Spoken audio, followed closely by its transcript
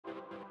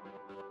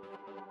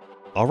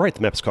Alright,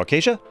 the map is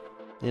Caucasia.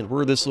 And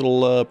we're this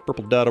little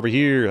purple dot over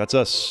here. That's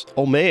us.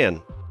 Oh,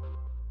 man.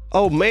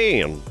 Oh,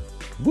 man.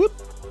 Whoop.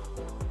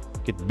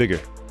 Get bigger.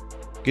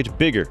 Get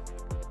bigger.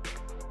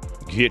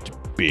 Get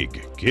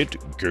big. Get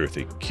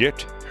girthy.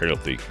 Get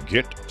healthy.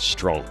 Get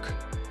strong.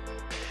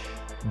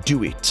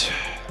 Do it.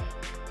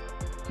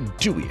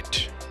 Do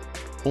it.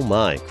 Oh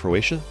my.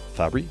 Croatia,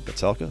 Fabri,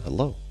 Metalka,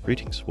 hello.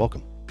 Greetings.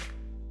 Welcome.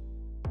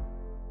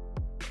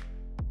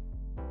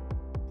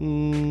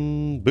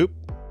 Boop.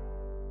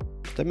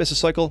 Did I miss a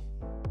cycle?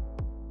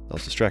 I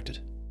was distracted.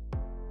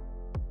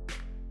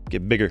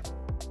 Get bigger.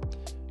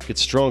 Get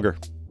stronger.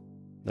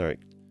 Alright.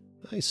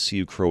 I see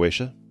you,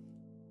 Croatia.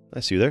 I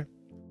see you there.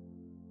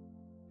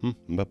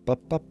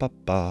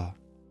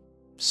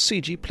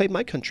 CG, play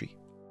my country.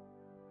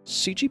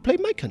 CG, play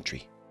my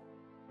country.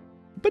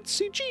 But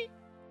CG,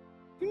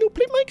 you know,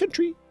 play my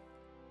country.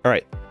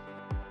 Alright.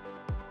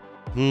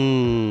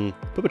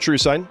 Put a true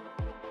sign.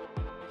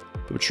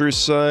 Put a true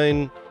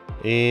sign.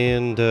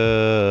 And,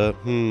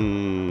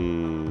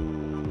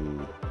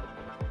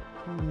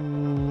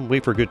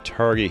 wait for a good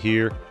target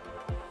here.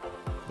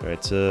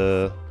 Alright,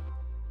 just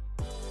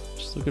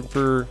looking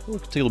for... We'll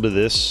take a little bit of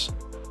this.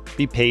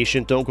 Be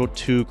patient, don't go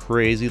too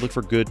crazy. Look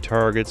for good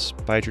targets,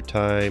 bide your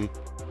time.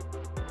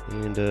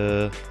 And,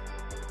 you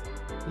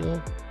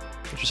know,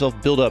 let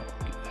yourself build up.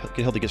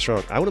 Get healthy, get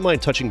strong. I wouldn't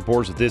mind touching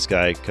boards with this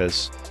guy,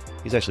 because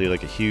he's actually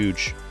like a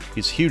huge...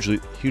 He's hugely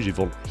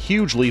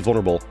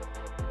vulnerable.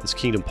 This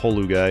Kingdom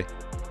Polu guy.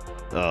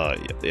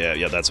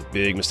 Yeah, that's a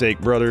big mistake,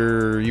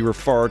 brother. You were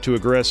far too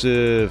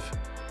aggressive.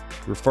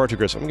 You were far too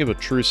aggressive. I'm gonna give a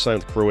truce sign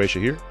with Croatia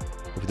here.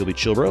 Hopefully they'll be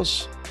chill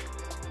bros.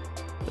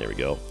 There we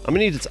go. I'm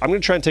gonna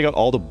try and take out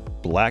all the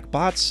black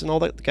bots and all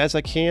that guys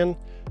I can,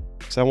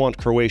 because I want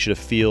Croatia to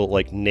feel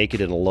like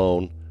naked and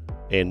alone,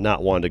 and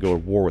not want to go to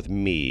war with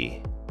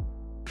me.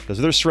 Because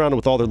they're surrounded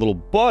with all their little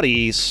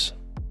buddies.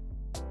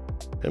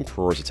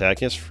 Emperor's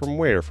attacking us from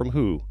where? From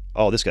who?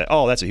 Oh, this guy.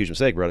 Oh, that's a huge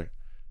mistake, brother.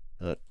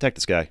 Attack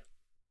this guy.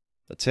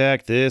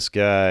 Attack this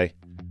guy.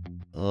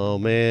 Oh,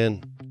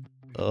 man.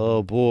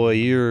 Oh, boy,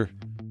 you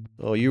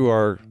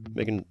are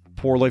making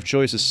poor life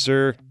choices,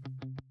 sir.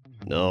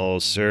 No,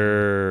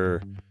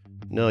 sir.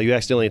 No, you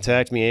accidentally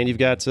attacked me, and you've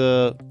got,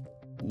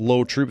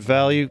 low troop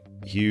value.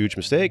 Huge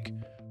mistake.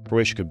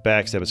 Croatia could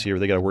backstab us here,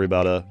 but they gotta worry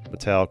about,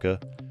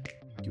 Metalka.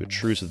 Give a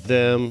truce with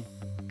them.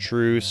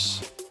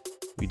 Truce.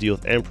 We deal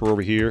with Emperor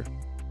over here.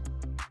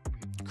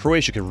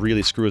 Croatia could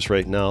really screw us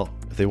right now,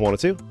 if they wanted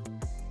to.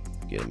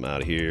 Get him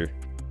out of here.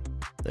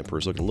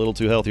 Emperor's looking a little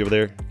too healthy over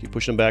there. Keep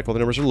pushing him back while the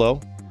numbers are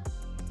low.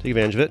 Take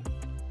advantage of it.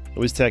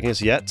 Nobody's attacking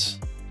us yet.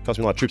 Cost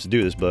me a lot of troops to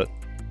do this, but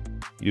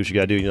you do what you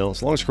gotta do, you know.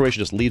 As long as Croatia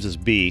just leaves us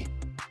be,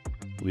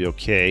 we'll be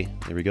okay.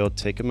 There we go.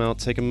 Take him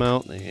out,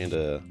 and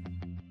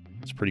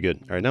it's pretty good.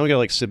 Alright, now we gotta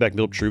like sit back and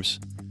build up troops.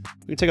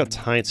 We can take out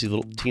tiny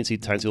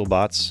little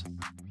bots.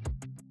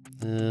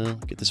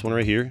 Get this one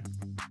right here.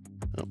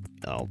 Oh,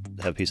 I'll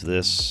have a piece of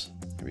this.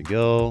 There we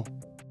go.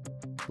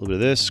 A little bit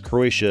of this.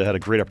 Croatia had a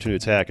great opportunity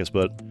to attack us,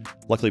 but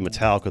luckily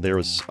Metalka there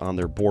was on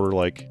their border,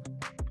 like,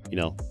 you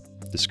know,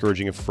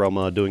 discouraging it from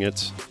doing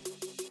it.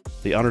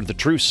 They honored the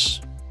truce.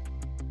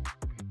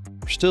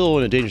 We're still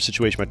in a dangerous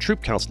situation. My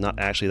troop count's not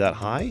actually that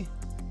high.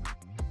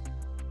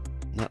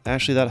 Not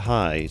actually that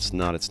high. It's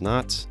not.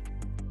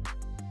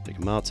 Take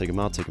him out, take him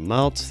out, take him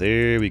out.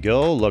 There we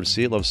go. Love to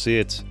see it, love to see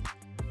it.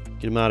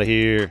 Get him out of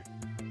here.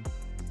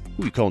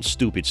 Who you calling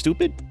stupid?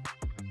 Stupid?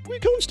 Who you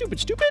calling stupid?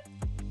 Stupid?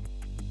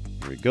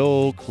 There we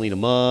go. Clean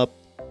them up.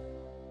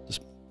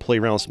 Just play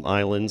around with some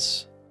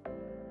islands.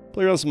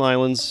 Play around with some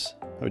islands.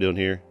 How are we doing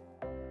here?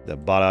 Get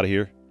that bot out of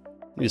here.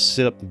 We just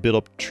sit up and build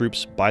up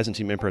troops.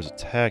 Byzantine Empire's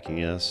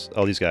attacking us.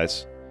 Oh, these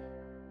guys.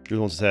 You're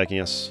the ones attacking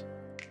us.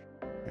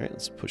 Alright,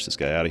 let's push this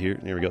guy out of here.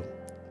 There we go.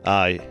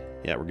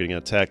 Yeah, we're getting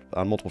attacked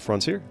on multiple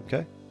fronts here.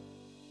 Okay.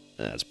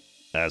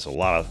 That's a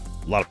lot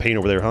of pain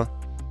over there, huh?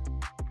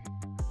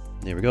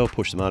 There we go.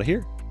 Push them out of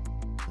here.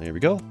 There we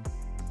go.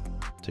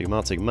 Take them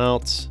out, take them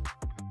out.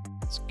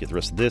 Let's get the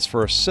rest of this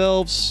for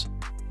ourselves.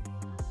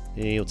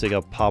 And we'll take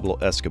out Pablo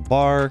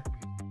Escobar.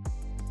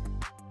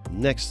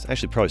 Next,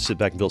 actually probably sit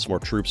back and build some more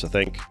troops, I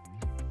think.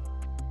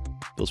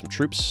 Build some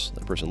troops.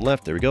 That person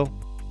left. There we go.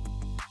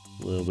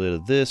 A little bit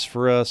of this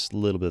for us. A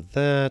little bit of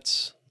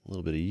that. A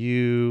little bit of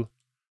you.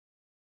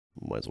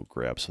 Might as well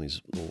grab some of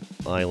these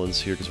little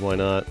islands here, because why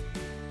not?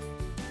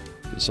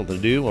 There's something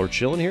to do while we're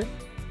chilling here.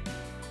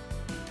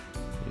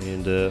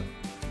 And,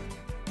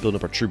 building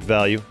up our troop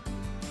value.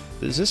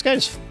 Is this guy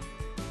just...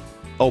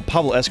 Oh,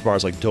 Pablo Escobar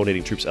is like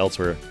donating troops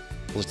elsewhere.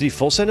 Did he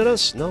full send at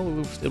us? No,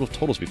 it'll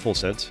totally be full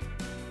sent.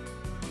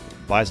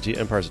 Byzantine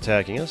Empire's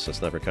attacking us.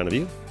 That's not very kind of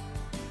you.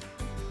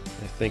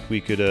 I think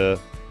we could,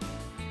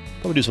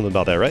 probably do something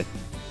about that, right?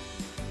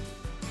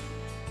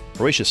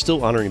 Croatia's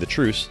still honoring the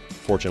truce,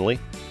 fortunately.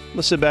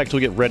 Let's sit back until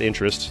we get red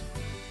interest.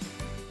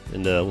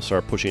 And we'll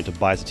start pushing into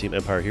Byzantine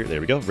Empire here. There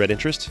we go, red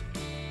interest.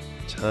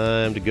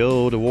 Time to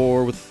go to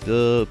war with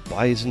the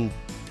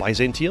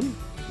Byzantium.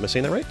 Am I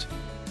saying that right?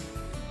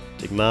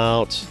 Take them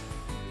out.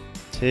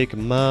 Take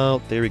them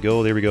out. There we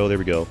go, there we go, there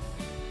we go.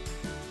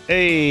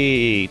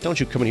 Hey,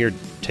 don't you come in here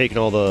taking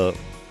all the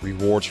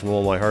rewards from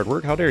all my hard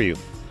work. How dare you?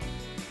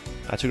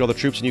 I took all the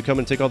troops and you come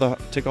and take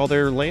all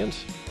their land?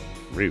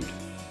 Rude.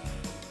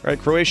 Alright,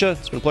 Croatia,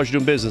 it's been a pleasure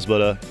doing business,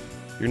 but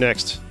you're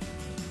next.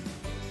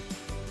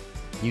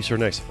 You, sir,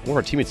 next. One of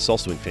our teammates is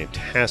also doing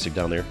fantastic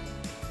down there.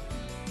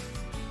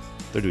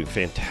 They're doing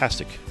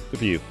fantastic. Good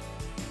for you.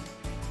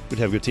 Good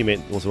to have a good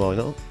teammate once in a while, you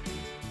know?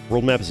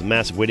 World map is a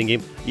massive waiting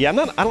game. Yeah,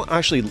 I don't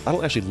actually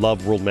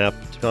love world map.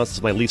 To be honest,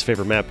 it's my least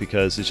favorite map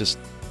because it's just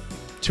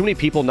too many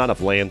people, not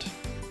enough land.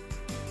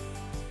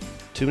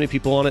 Too many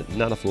people on it,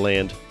 not enough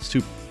land. It's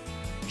too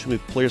many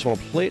players want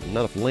to play it, not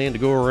enough land to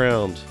go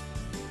around.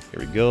 Here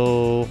we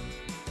go.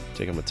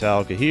 Take a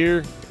Metallica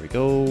here. There we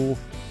go.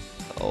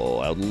 Oh,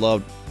 I would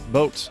love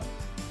boats.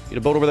 Get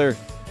a boat over there.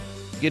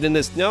 Get in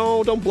this.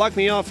 No, don't block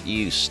me off,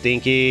 you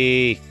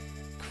stinky.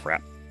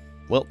 Crap.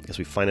 Well, I guess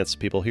we finance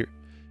people here.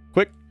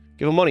 Quick,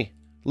 give them money.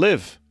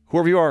 Live.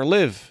 Whoever you are,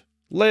 live.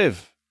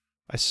 Live.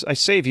 I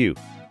save you.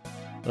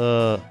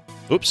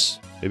 Oops.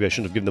 Maybe I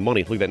shouldn't have given them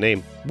money. Look at that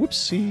name.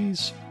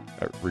 Whoopsies.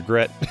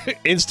 Regret.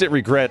 Instant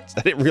regret.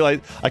 I didn't realize.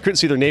 I couldn't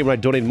see their name when I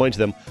donated money to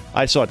them.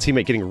 I saw a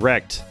teammate getting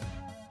wrecked.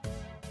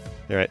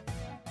 Alright.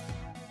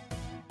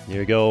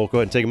 Here we go. Go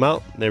ahead and take them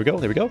out. There we go.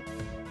 There we go.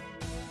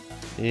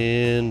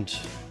 And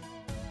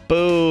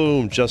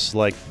boom. Just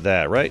like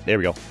that, right? There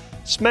we go.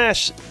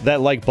 Smash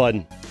that like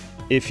button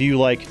if you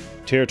like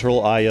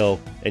Territorial IO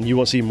and you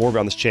want to see more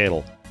on this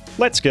channel.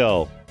 Let's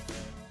go.